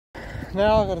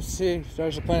Now I gotta see if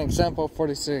there's a plain example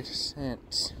 46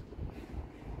 inch.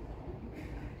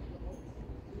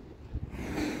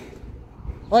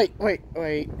 Wait.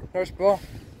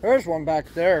 There's one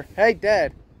back there. Hey,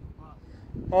 Dad.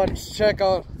 Let's check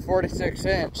out 46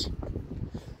 inch.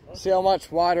 See how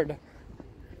much wider the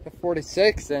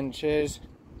 46 inch is.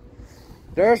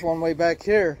 There's one way back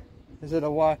here. Is it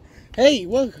a Y? Hey,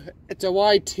 look, it's a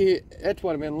YT. That's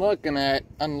what I've been looking at.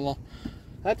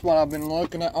 That's what I've been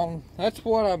looking at on. That's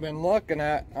what I've been looking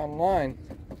at online.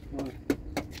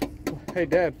 Hey,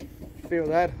 Dad, feel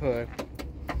that hood.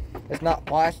 It's not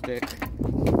plastic.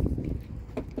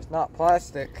 It's not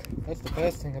plastic. That's the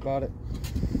best thing about it.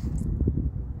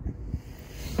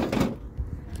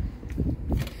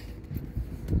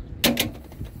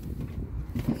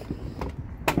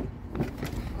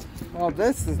 Oh,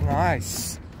 this is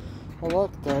nice. I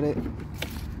looked at it.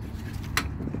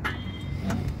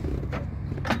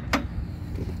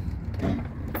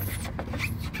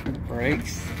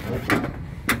 Brakes. I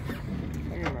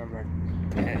remember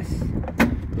this.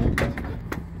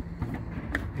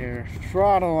 Here,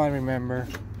 throttle. I remember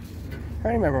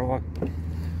what.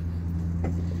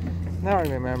 Now I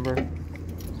remember.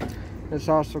 It's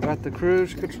also got the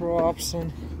cruise control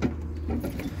option.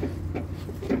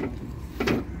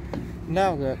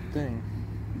 Now that thing.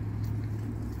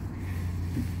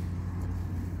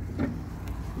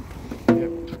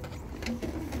 Yep.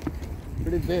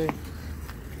 Pretty big.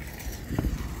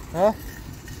 Huh?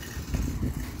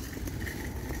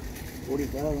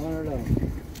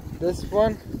 $4,500. This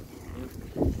one?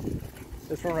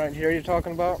 This one right here you're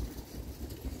talking about?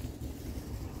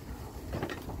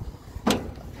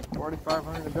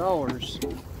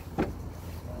 $4,500.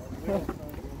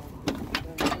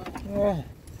 Yeah.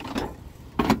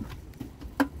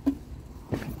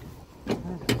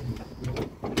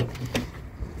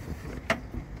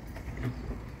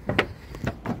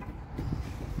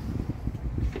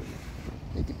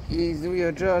 You can easily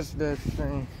adjust this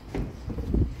thing.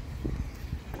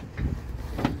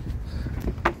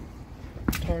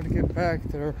 It's hard to get back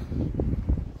there.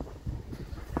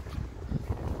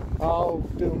 I'll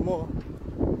do more.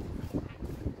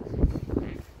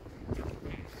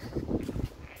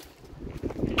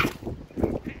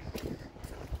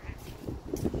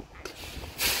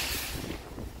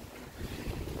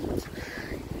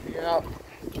 Yeah.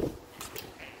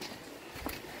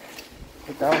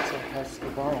 But that's a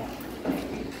Husqvarna.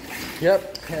 Yep,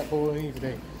 can't believe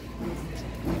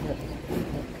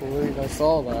I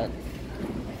saw that.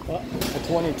 What? A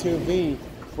 22V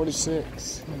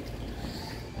 46.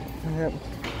 Yep.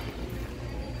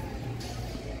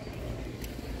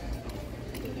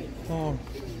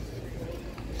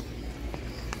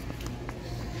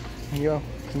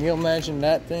 Can you imagine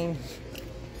that thing?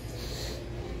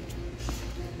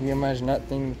 Can you imagine that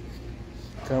thing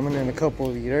coming in a couple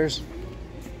of years?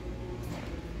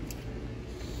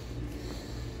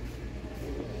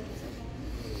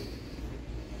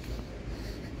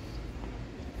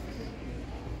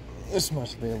 This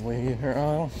must be a weed eater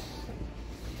aisle.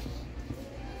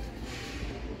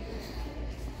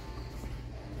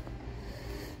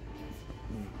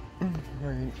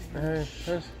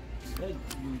 There's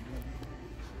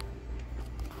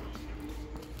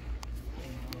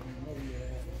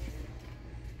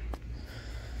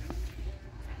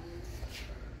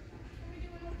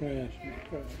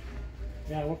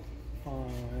Yeah,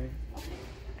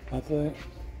 I think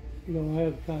you don't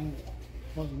have kind of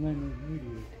what's the name of the weed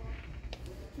eater.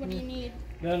 What do you need?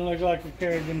 Doesn't look like we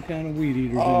carry them kind of weed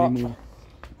eaters anymore.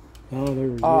 Oh, there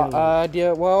we go.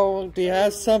 Yeah. Well, do you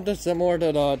have something similar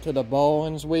to the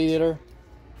Bowen's weed eater?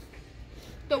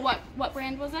 The what? What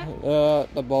brand was it?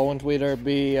 The Bowen's weed eater,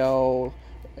 BOLENS.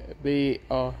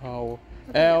 Oh,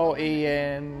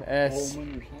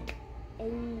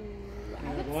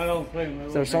 I don't think.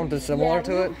 Is there something similar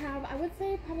to it? I would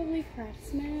say probably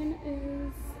Craftsman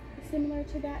is similar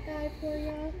to that guy for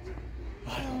you.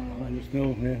 I don't know. I just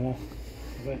know, man.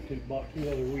 I've bought 2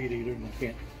 other weed eaters and I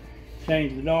can't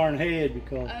change the darn head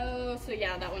because. Oh, so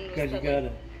yeah, that one was. Because you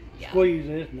gotta squeeze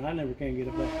this, and I never can get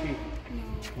it back in. I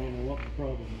don't know what the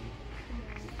problem is.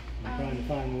 I'm trying to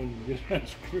find one that just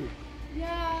unscrew.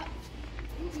 Yeah.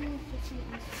 Is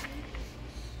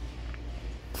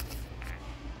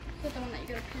that the one that you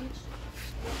gotta pinch?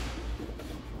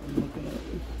 I'm looking at it.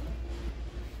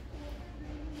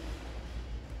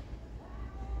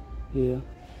 Yeah.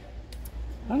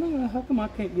 I don't know, how come I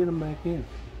can't get them back in?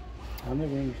 I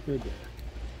never understood that.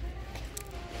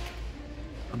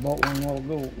 I bought one a while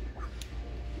ago.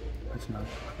 That's not,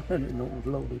 I didn't know it was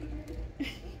loaded.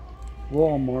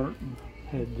 Walmart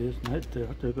had this, and I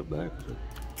took it back.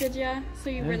 So Did ya?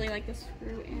 So you really like the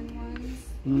screw-in ones?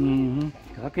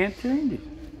 Mm-hmm. I can't change it.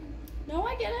 No,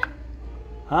 I get it.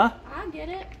 Huh? I get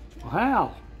it. Well,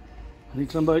 how? I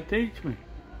need somebody to teach me.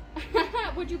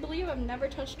 Would you believe I've never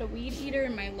touched a weed eater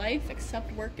in my life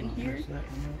except working here? Mess that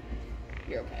one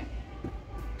You're okay. up.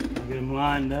 I'll get them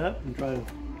lined up and try to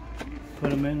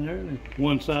put them in there. And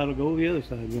one side will go, the other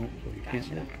side won't, so you can't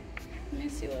do it. Let me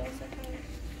see what else I have.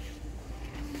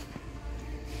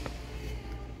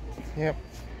 Yep.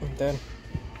 And then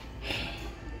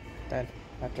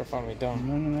after finally I'm done,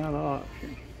 running out of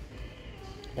options.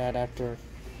 Dad, after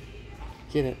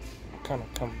get it, kind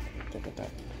of come look at that.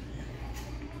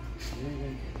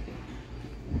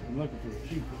 I'm looking for a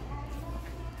cheaper.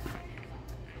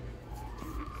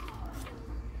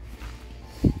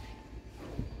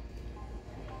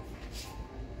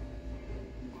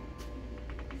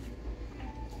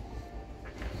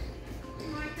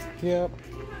 Yep.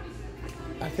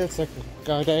 I guess like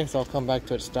I guess I'll come back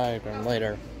to its diagram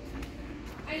later.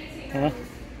 Huh?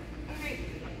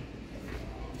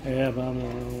 Yeah, but I'm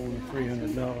only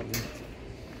 $300. I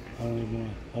don't even know.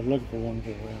 I was looking for one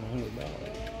for around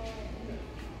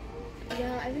 $100.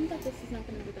 Yeah, I think that this is not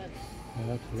going to be that. Yeah,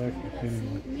 that's electric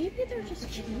anyway. Maybe they're just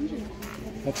changing them.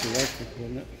 That's electric,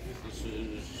 isn't it? This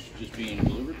is just being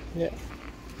delivered? Yeah.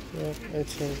 Yep,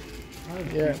 it's a I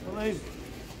Yeah. can't believe it.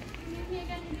 Need me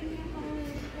again, give me a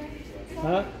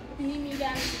holler. Huh? You need me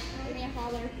again, give me a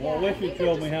holler. Well, I wish you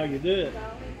told me how you do it.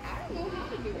 I don't know how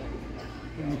to do it.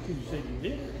 You said you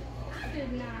did. I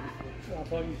did not. I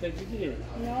thought you said you did.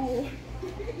 No.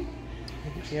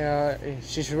 yeah.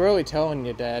 She's really telling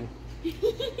you, Dad.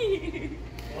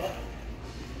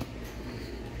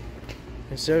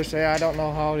 And seriously, I don't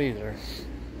know how either.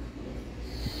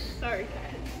 Sorry,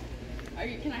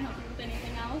 Kat. Can I help you with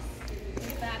anything else?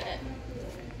 Is that it?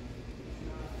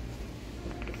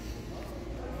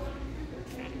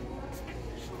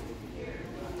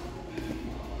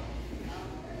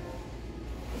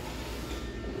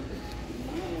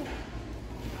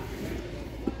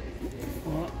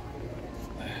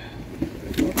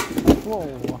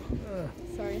 Whoa.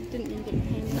 Sorry, didn't mean to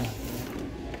pain you.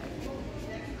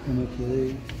 How much are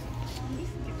these?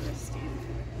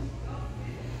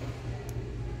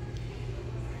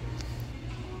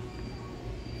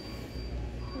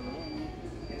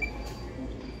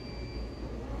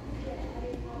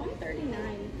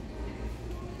 $139.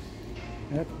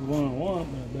 That's the one I want,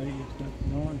 but I bet you it's not the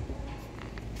one.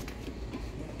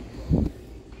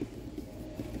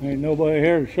 Ain't nobody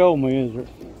here to show me, is there?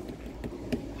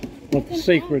 What the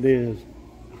secret is.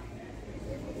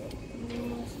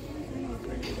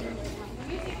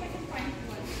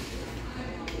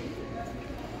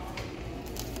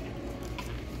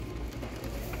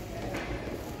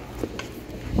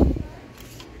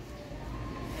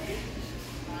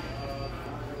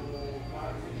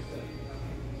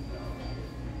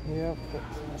 Yep,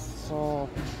 I saw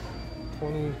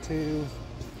 22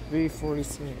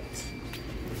 V46.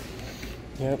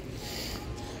 Yep.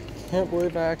 Can't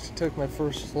believe I actually took my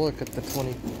first look at the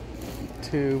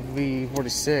 22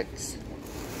 V46.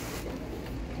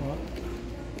 What?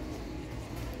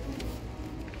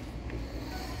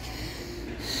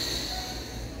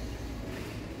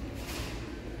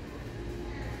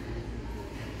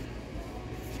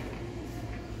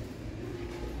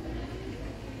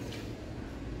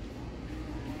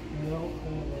 I don't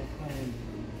have a time.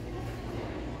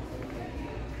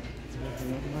 I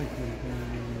don't like them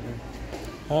anymore.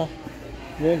 Huh?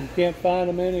 Yeah, you can't find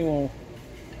them anywhere.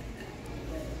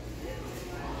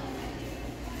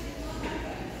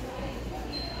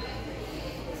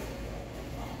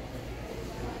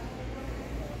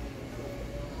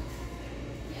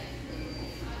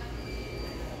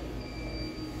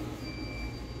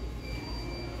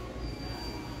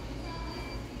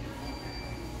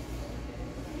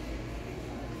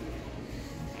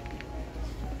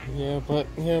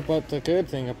 Yeah, but the good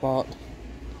thing about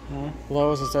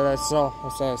Lowe's is that I saw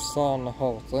on the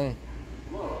whole thing.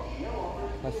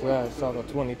 I saw the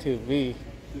 22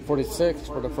 V46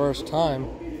 for the first time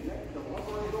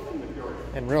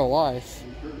in real life.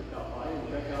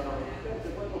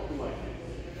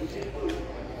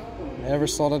 Never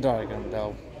saw the diagram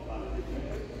though.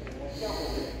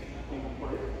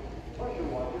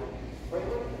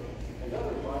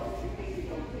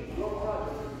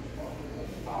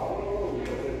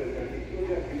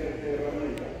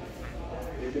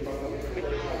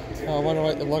 I wonder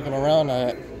what you're looking around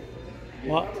at.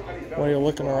 What? What are you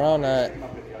looking around at?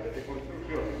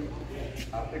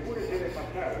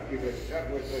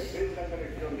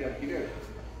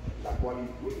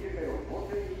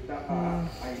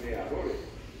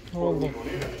 Oh, look.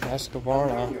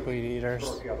 Husqvarna weed eaters.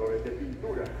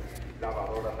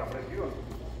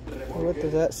 What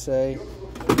does that say?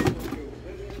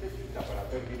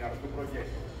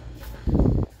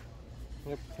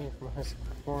 Yep, came from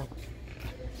Husqvarna.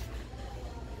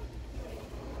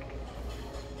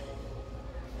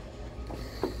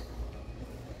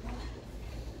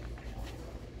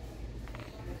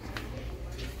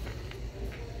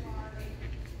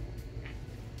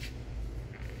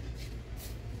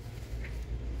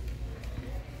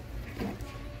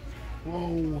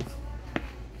 Whoa.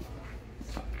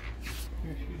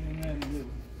 Guess you didn't have to do it.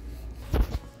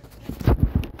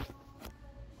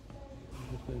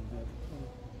 Just didn't have it.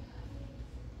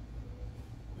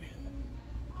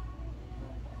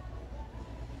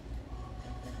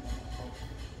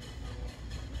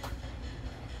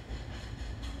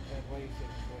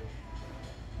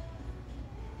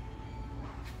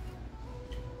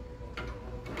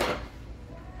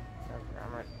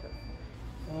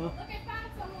 Look, I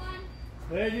found someone.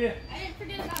 Did you? I didn't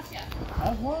forget about you. I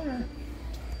was wondering.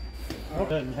 I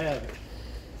doesn't have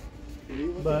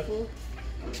it. But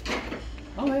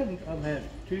I've had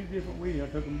 2 different weeds. I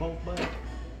took them both back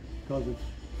because it's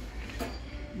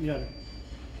you gotta.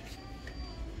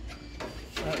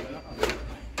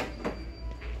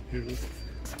 Here it is.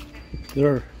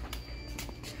 There.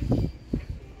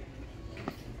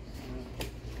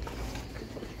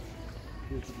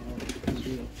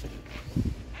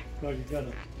 Because you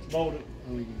gotta load it,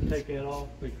 and you can take that off,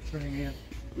 put your string in.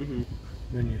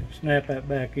 Then you snap that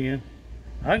back in.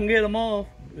 I can get them off,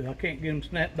 but I can't get them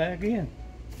snapped back in.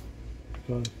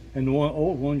 So, and the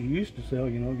old ones you used to sell,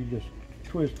 you know, you just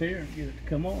twist here and get it to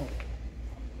come off.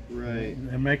 Right.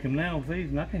 They make them now with these,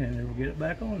 and I can't ever get it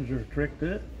back on. Is there a trick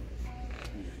to it?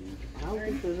 I don't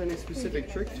think there's any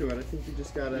specific trick to it. I think you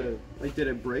just gotta, like, did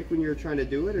it break when you were trying to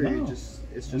do it, or you No. just,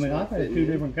 it's just I mean, not I've had fitting 2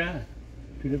 in? different kinds,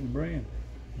 2 different brands.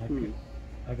 Hmm.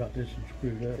 I got this one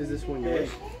screwed up. Is this one yours?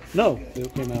 No,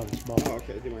 it came out of this box. Oh,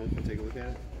 okay. Do you mind if I take a look at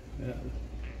it? Yeah.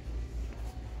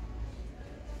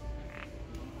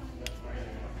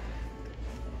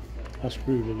 I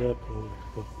screwed it up.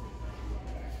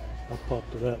 I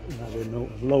popped it up and I didn't know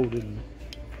it was loaded. And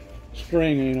the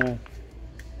string ain't on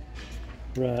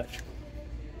right.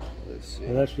 Let's see.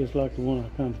 Well, that's just like the one I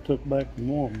kind of took back from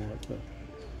Walmart. But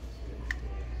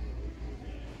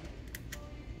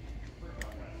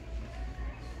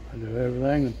I do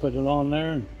everything and put it on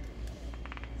there and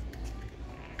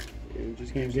It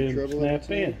just can't gives you get them trouble every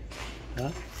snapped in. time?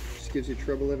 Huh? Just gives you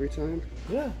trouble every time?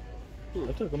 Yeah.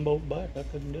 I took them both back. I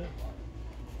couldn't do it.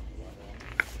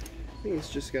 I think it's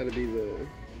just gotta be the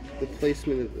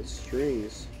placement of the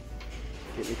strings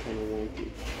getting kind of wonky.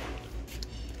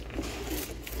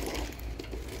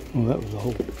 Oh, that was a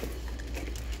hole.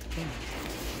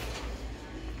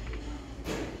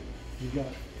 You got,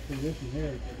 see, this one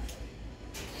here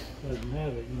doesn't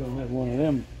have it. You don't have one of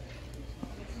them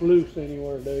loose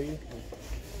anywhere, do you?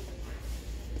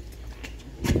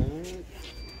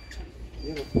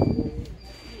 Yeah, that's fine.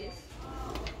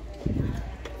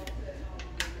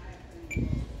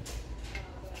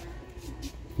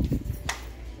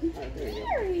 Alright, there you go.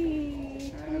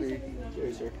 Very. Howdy.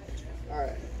 Cheers, sir.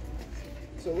 Alright.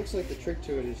 So it looks like the trick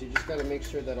to it is you just got to make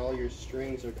sure that all your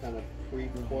strings are kind of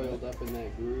pre-coiled up in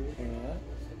that groove. And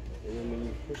then when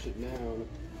you push it down,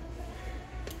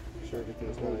 make sure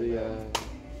everything's going to be,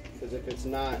 because if it's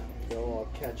not, they'll all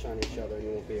catch on each other and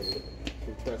you won't be able to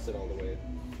compress it all the way.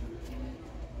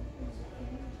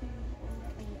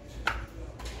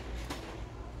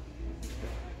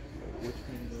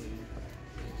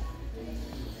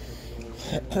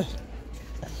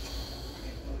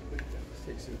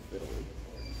 Take some fiddling.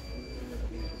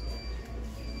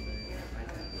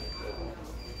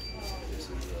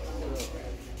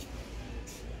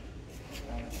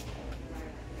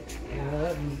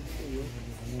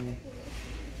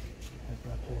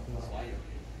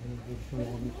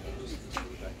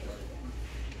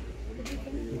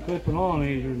 You clip it on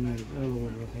easier than the other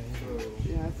one.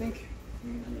 Yeah, I think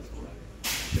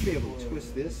should be able to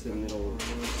twist this and it'll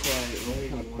slide,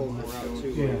 kind of pull more out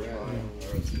too. Yeah.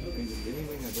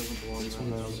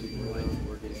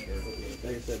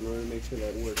 Like I said, in order to make sure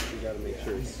that works, you got to make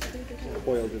sure it's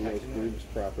coiled in those grooves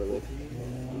properly.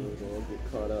 Otherwise, it'll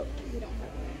get caught up.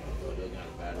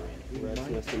 Rat's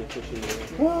nest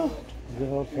inefficient. Well,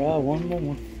 I'll try one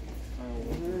more.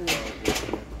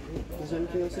 Is there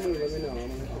anything else you need? Let me know. I'm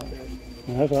gonna come back.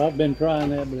 That's what I've been trying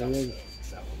that, but it is.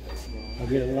 I'll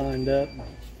get it lined up,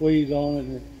 squeeze on it.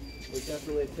 And It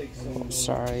definitely takes some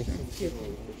Sorry. for sure.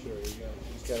 You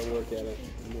just got to work at it.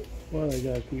 well, they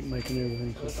gotta keep making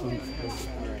everything so fun.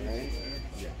 Alright.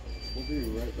 We'll be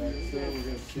right back. So we're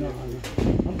gonna see. No,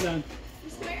 I'm done. You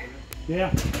swear?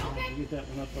 Yeah. Okay. I'll get that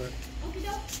one up there. Okie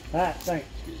doke. All right, thanks.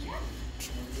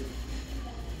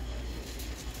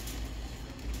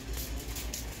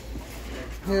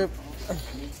 Yep.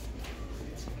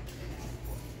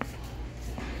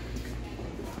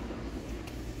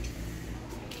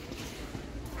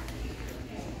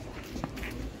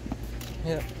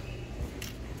 Yep.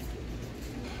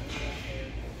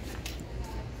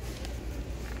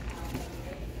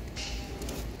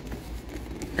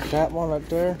 That one right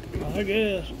there. I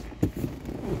guess.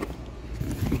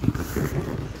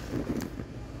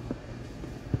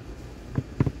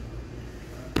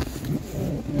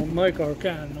 We'll make our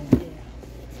kind no more.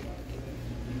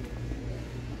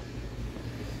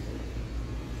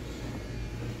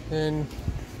 And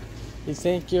you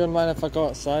think you would mind if I go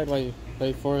outside while you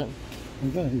wait for it?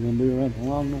 Okay, you gonna be around the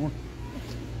lawnmower?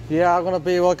 Yeah, I'm gonna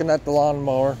be looking at the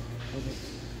lawnmower.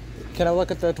 Can I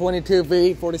look at the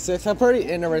 22V46? I'm pretty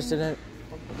interested in it.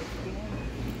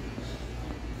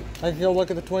 I can go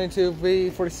look at the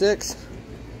 22V46.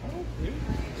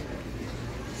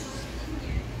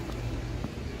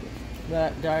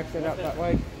 That directed out that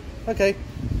way. Okay.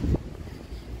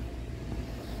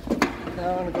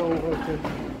 Now I'm gonna go look at.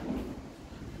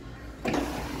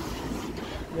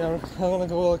 Yeah, I'm gonna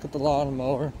go look at the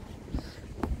lawnmower.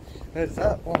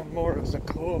 That lawnmower is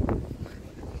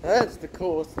that's the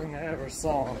coolest thing I ever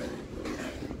saw.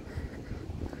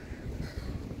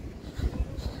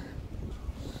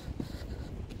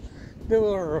 Do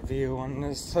a review on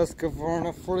this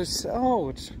Husqvarna 47. Oh,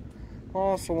 it's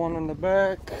also one in the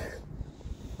back.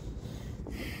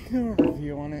 Do a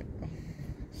review on it.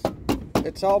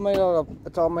 It's all made out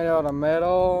of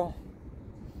metal.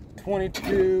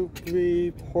 22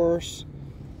 horse.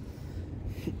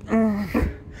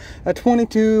 A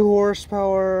 22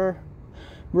 horsepower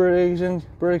Briggs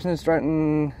 &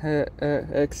 Stratton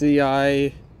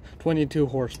XEI 22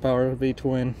 horsepower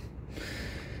V-twin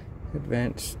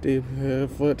advanced deep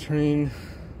foot train,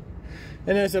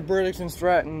 and it's a Briggs &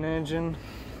 Stratton engine.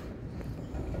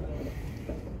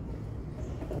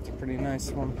 That's a pretty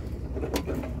nice one.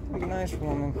 Pretty nice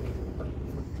one.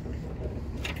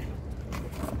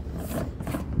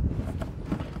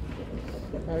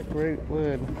 That great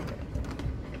lid.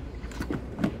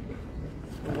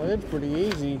 The lid's pretty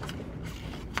easy.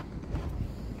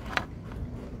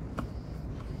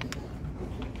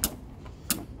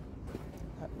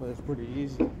 That lid's pretty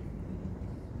easy.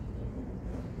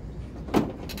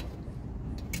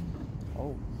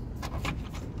 Oh.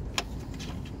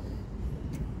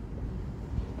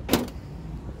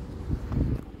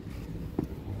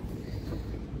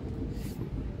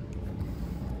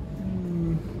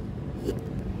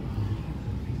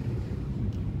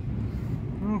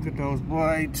 Look at those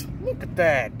blades. Look at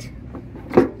that.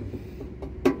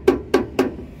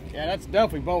 Yeah, that's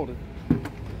definitely bolted.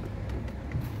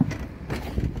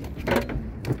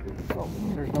 Oh,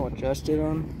 there's no adjusted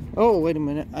on. Oh, wait a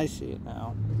minute. I see it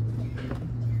now.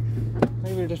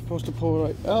 Maybe we're just supposed to pull it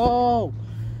right. Oh!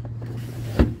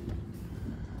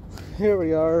 Here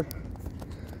we are.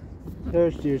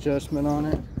 There's the adjustment on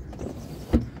it.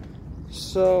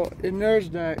 So, and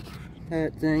there's that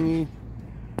thingy.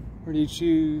 Where do you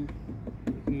choose?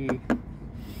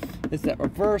 It's that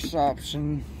reverse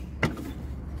option.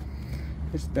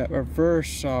 It's that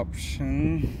reverse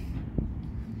option.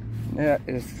 That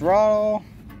is throttle.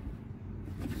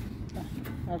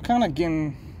 I'm kind of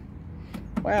getting.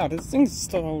 Wow, this thing's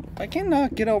so. I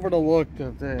cannot get over the look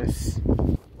of this.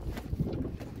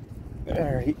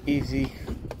 Very easy.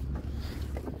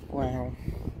 Wow.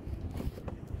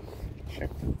 Check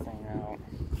the thing out.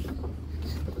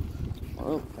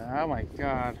 Oh my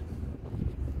god.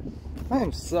 I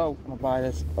am so gonna buy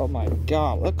this. Oh my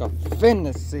god, look how thin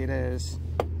this seat is.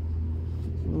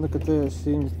 Look at this.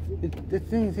 The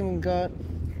thing's even got.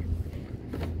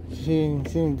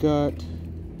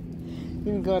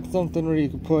 Even got something where you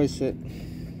can place it.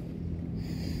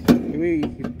 We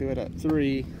can do it at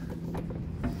 3.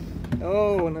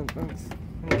 Oh, and that's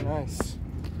really nice.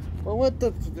 Well, what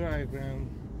the diagram?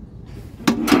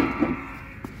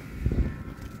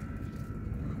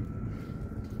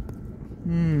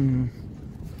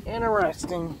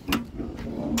 Interesting.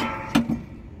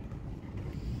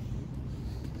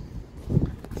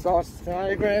 Saw its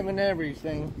diagram and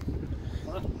everything.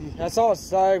 I saw its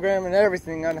diagram and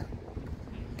everything.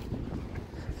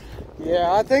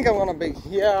 Yeah, I think I'm gonna be.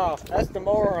 Yeah, that's the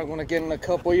mower I'm gonna get in a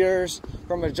couple years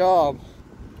from a job.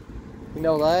 You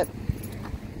know that?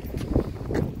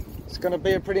 It's gonna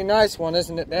be a pretty nice one,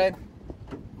 isn't it, Dad?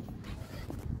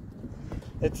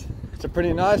 It's a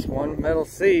pretty nice one, metal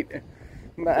seat.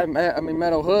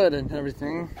 metal hood and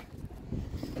everything.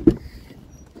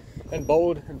 And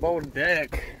bold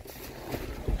deck.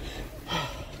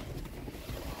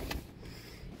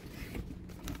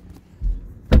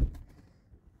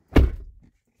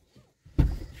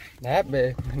 That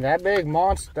big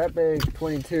monster, that big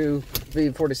 22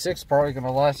 V46 probably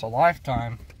gonna last a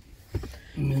lifetime.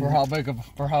 For how big of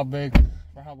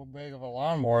a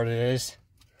lawnmower it is,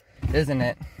 isn't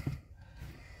it?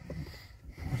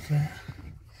 What's that?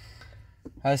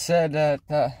 I said that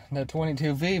the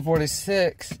 22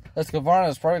 V46 Husqvarna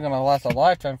is probably gonna last a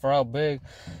lifetime for how big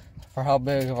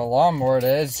of a lawnmower it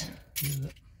is.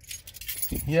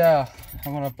 Yeah,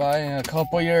 I'm gonna buy it in a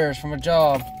couple years from a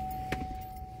job.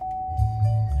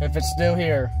 If it's still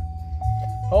here.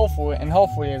 Hopefully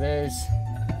it is.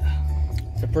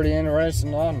 It's a pretty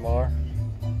interesting lawnmower.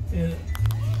 Yeah.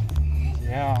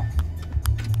 Yeah.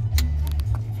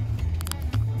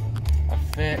 A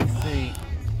fit seat.